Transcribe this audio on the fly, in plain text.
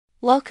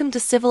Welcome to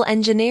Civil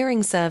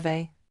Engineering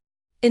Survey.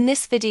 In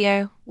this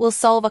video, we'll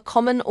solve a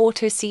common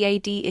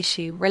AutoCAD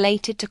issue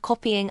related to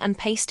copying and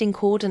pasting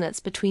coordinates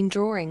between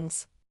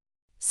drawings.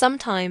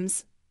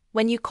 Sometimes,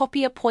 when you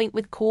copy a point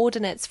with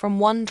coordinates from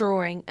one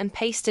drawing and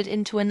paste it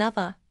into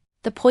another,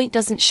 the point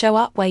doesn't show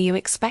up where you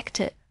expect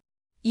it.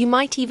 You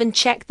might even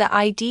check the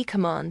ID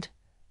command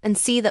and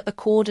see that the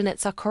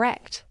coordinates are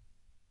correct.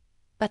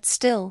 But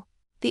still,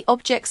 the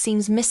object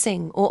seems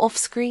missing or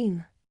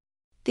off-screen.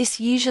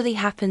 This usually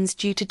happens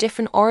due to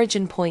different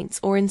origin points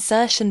or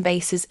insertion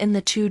bases in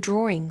the two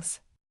drawings.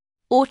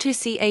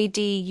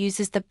 AutoCAD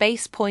uses the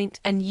base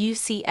point and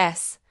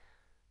WCS,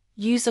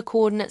 user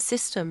coordinate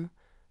system,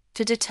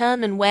 to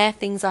determine where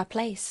things are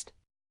placed.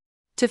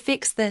 To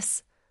fix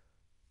this,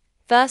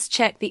 first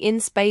check the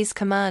INSBASE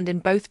command in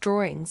both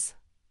drawings.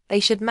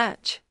 They should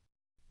match.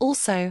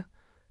 Also,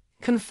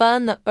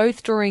 confirm that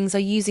both drawings are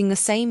using the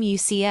same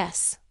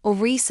WCS or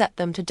reset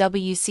them to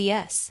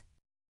WCS.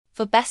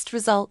 For best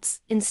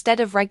results, instead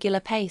of regular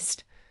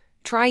paste,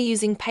 try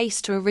using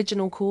paste to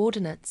original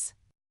coordinates.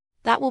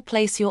 That will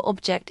place your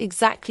object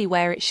exactly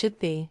where it should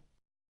be.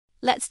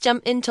 Let's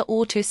jump into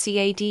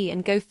AutoCAD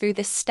and go through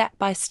this step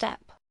by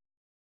step.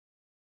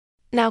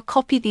 Now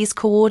copy these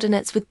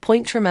coordinates with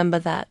point, remember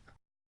that,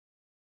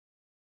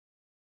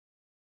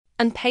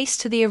 and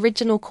paste to the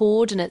original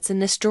coordinates in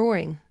this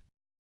drawing.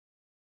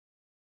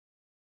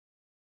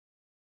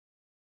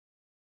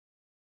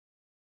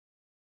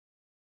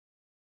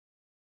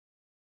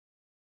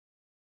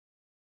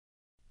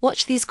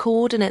 Watch, these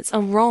coordinates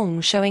are wrong,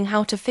 showing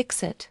how to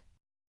fix it.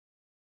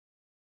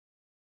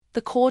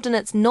 The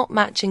coordinates not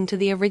matching to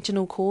the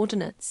original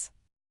coordinates.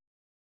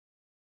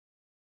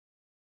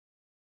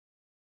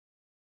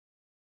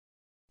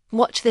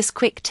 Watch this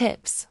quick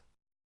tips.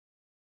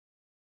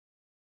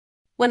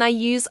 When I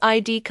use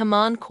ID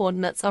command,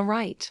 coordinates are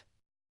right.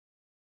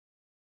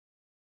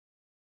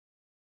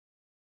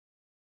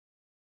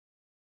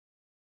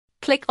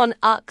 Click on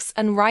X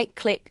and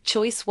right-click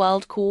Choice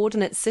World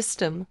Coordinate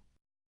System.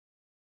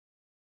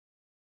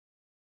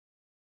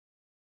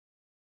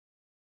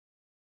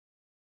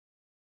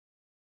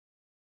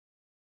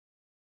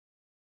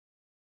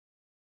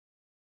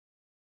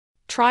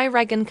 Try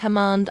Regen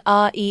command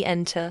RE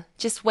enter.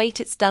 Just wait,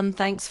 it's done.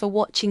 Thanks for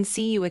watching.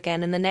 See you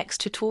again in the next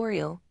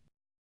tutorial.